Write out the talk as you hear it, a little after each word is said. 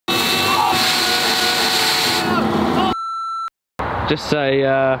just say,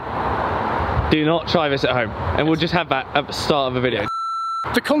 do not try this at home. And we'll just have that at the start of the video.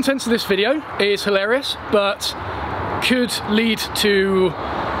 The contents of this video is hilarious, but could lead to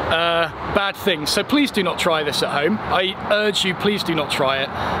bad things. So please do not try this at home. I urge you, please do not try it.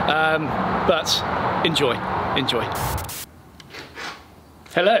 But enjoy, enjoy.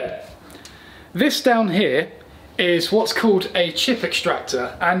 Hello. This down here is what's called a chip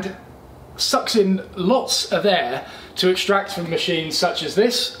extractor and sucks in lots of air to extract from machines such as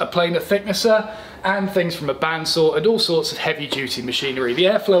this, a planer thicknesser, and things from a bandsaw and all sorts of heavy duty machinery. The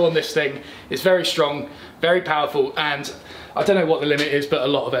airflow on this thing is very strong, very powerful, and I don't know what the limit is, but a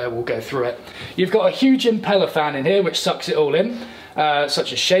lot of air will go through it. You've got a huge impeller fan in here which sucks it all in,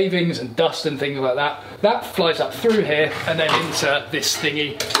 such as shavings and dust and things like that. That flies up through here and then into this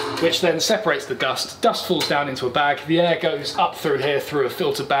thingy, which then separates the dust. Dust falls down into a bag. The air goes up through here through a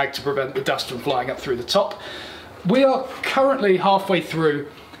filter bag to prevent the dust from flying up through the top. We are currently halfway through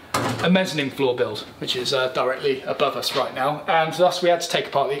a mezzanine floor build, which is directly above us right now, and thus we had to take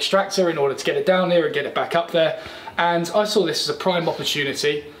apart the extractor in order to get it down here and get it back up there. And I saw this as a prime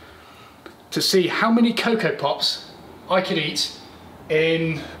opportunity to see how many Coco Pops I could eat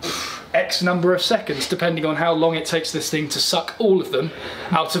in X number of seconds, depending on how long it takes this thing to suck all of them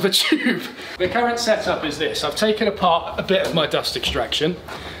out of a tube. The current setup is this. I've taken apart a bit of my dust extraction.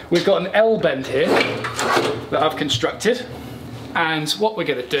 We've got an L bend here that I've constructed, and what we're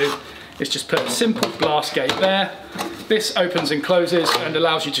going to do is just put a simple glass gate there. This opens and closes and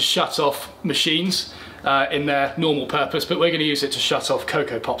allows you to shut off machines in their normal purpose, but we're going to use it to shut off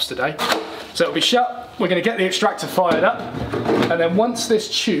Coco Pops today. So it'll be shut, we're going to get the extractor fired up, and then once this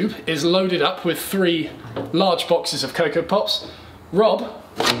tube is loaded up with 3 large boxes of Coco Pops, Rob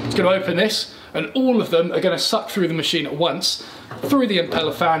is going to open this, and all of them are going to suck through the machine at once, through the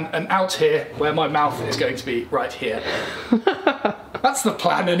impeller fan and out here where my mouth is going to be right here. That's the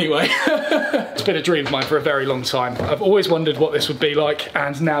plan anyway. It's been a dream of mine for a very long time. I've always wondered what this would be like,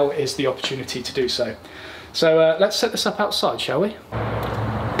 and now is the opportunity to do so. So let's set this up outside, shall we?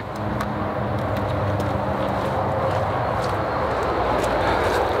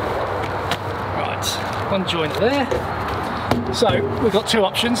 Right, one joint there. So we've got 2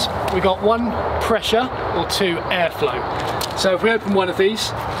 options. We've got 1 pressure or 2 airflow. So if we open one of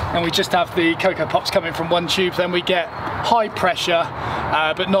these and we just have the Coco Pops coming from 1 tube, then we get high pressure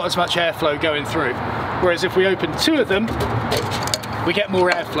but not as much airflow going through. Whereas if we open 2 of them, we get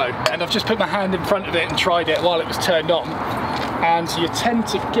more airflow. And I've just put my hand in front of it and tried it while it was turned on, and you tend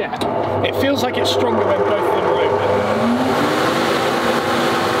to get, it feels like it's stronger when both of them are open.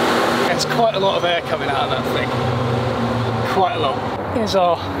 There's quite a lot of air coming out of that thing. Quite a lot. Here's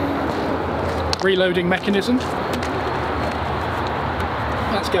our reloading mechanism.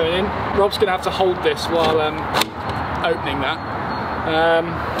 That's going in. Rob's going to have to hold this while opening that.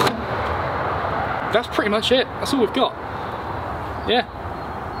 That's pretty much it. That's all we've got. Yeah.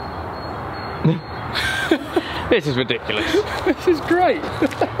 This is ridiculous. This is great.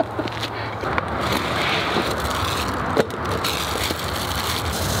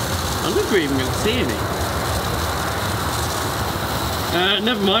 I'm not even going to see any.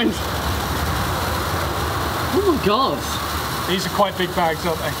 Never mind. Oh my god. These are quite big bags,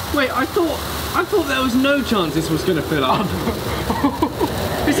 aren't they? Wait, I thought there was no chance this was going to fill up.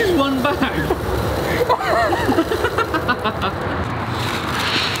 This is 1 bag.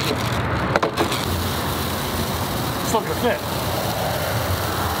 It's not going to fit.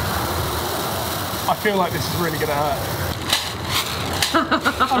 I feel like this is really going to hurt.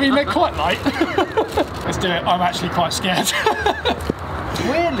 I mean, they're quite light. Let's do it. I'm actually quite scared.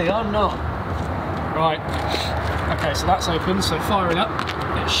 Weirdly, I'm not. Right. Okay, so that's open, so firing up.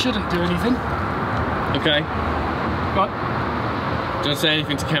 It shouldn't do anything. Okay. Right. Do you want to say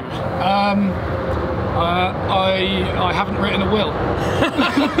anything to camera? I haven't written a will.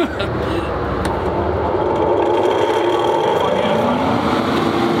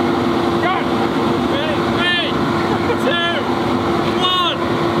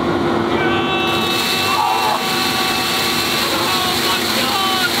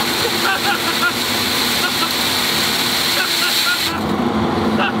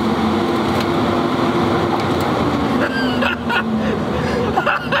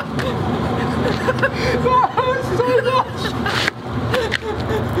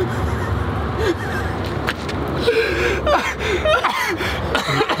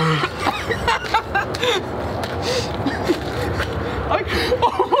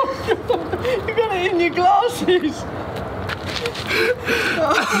 You got it in your glasses!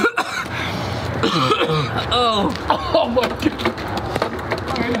 Oh my god!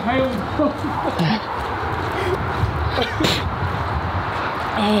 I inhaled.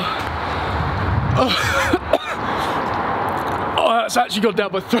 Oh, that's actually gone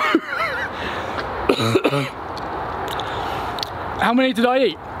down my throat. How many did I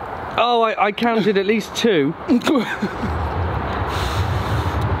eat? Oh, I counted at least 2.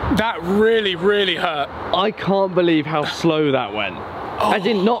 That really, really hurt. I can't believe how slow that went. As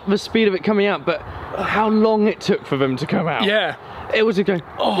in, not the speed of it coming out, but how long it took for them to come out. Yeah. It was a go.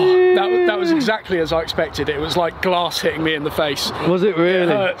 Oh, that was exactly as I expected. It was like glass hitting me in the face. Was it really? It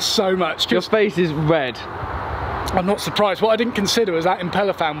hurt so much. Your face is red. I'm not surprised. What I didn't consider was that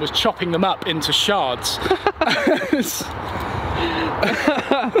impeller fan was chopping them up into shards.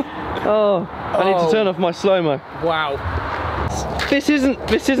 Oh, I need to turn off my slow-mo. Wow. This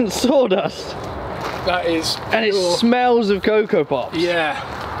isn't sawdust. That is. And it smells of Coco Pops. Yeah.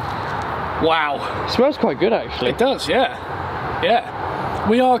 Wow. It smells quite good, actually. It does, yeah. Yeah.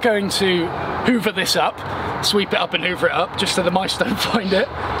 We are going to hoover this up, sweep it up and hoover it up, just so the mice don't find it.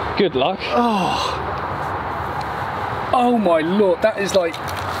 Good luck. Oh my lord, that is like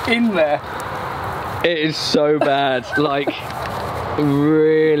in there. It is so bad, like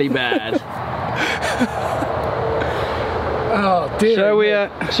really bad. Oh dear.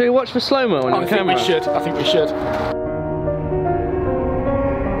 Shall we watch the slow-mo on your camera? I think we should.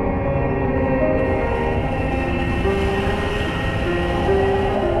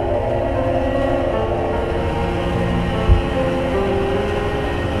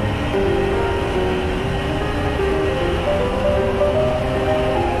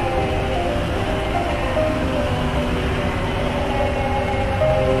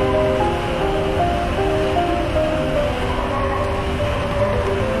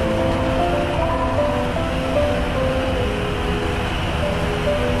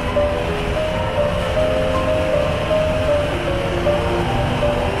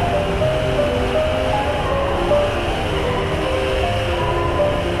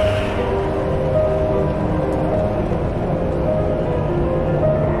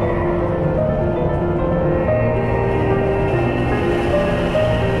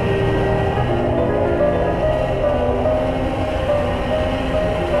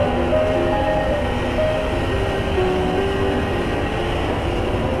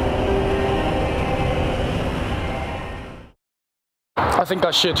 I think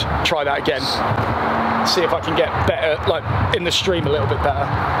I should try that again. See if I can get better, like in the stream a little bit better.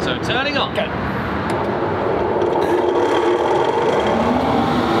 So turning on. Okay.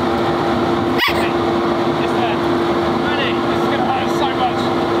 It's there. Ready? This is gonna hurt so much.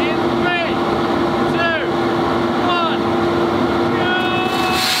 In 3, 2, 1. Go!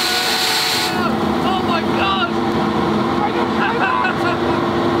 Oh my god!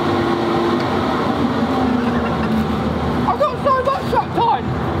 I got so much that time.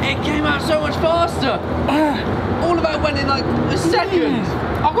 It came out so much faster. All of that went in like a second.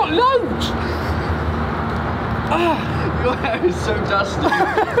 I've got loads. Your hair is so dusty.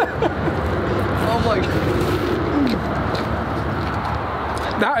 Oh my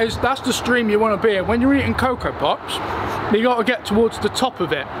god. That's the stream you want to be in. When you're eating Coco Pops, you got to get towards the top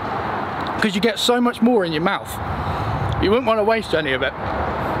of it because you get so much more in your mouth. You wouldn't want to waste any of it.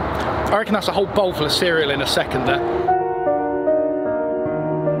 I reckon that's a whole bowl full of cereal in a second there.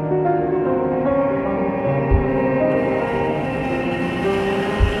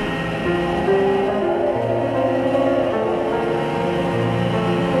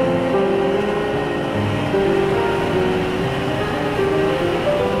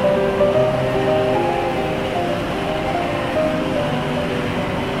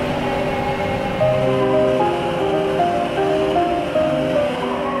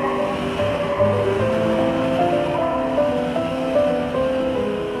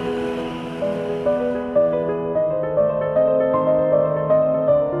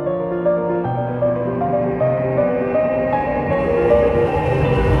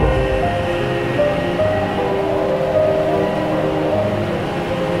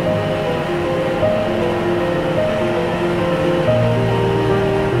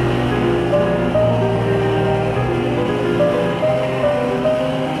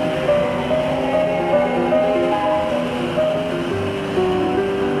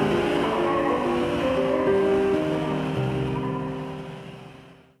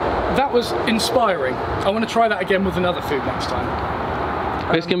 That was inspiring. I want to try that again with another food next time.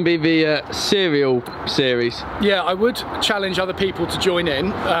 This can be the cereal series. Yeah, I would challenge other people to join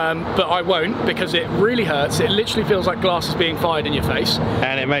in, but I won't because it really hurts. It literally feels like glass is being fired in your face.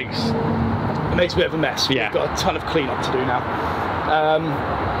 And it makes a bit of a mess. Yeah. We've got a ton of cleanup to do now.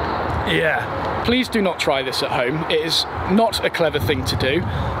 Yeah, please do not try this at home. It is not a clever thing to do.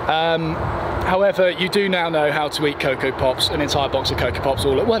 However, you do now know how to eat Coco Pops, an entire box of Coco Pops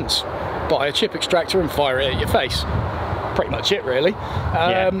all at once. Buy a chip extractor and fire it at your face. Pretty much it, really.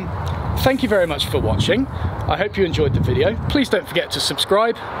 Thank you very much for watching. I hope you enjoyed the video. Please don't forget to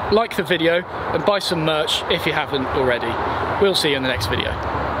subscribe, like the video, and buy some merch if you haven't already. We'll see you in the next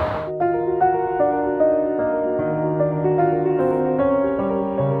video.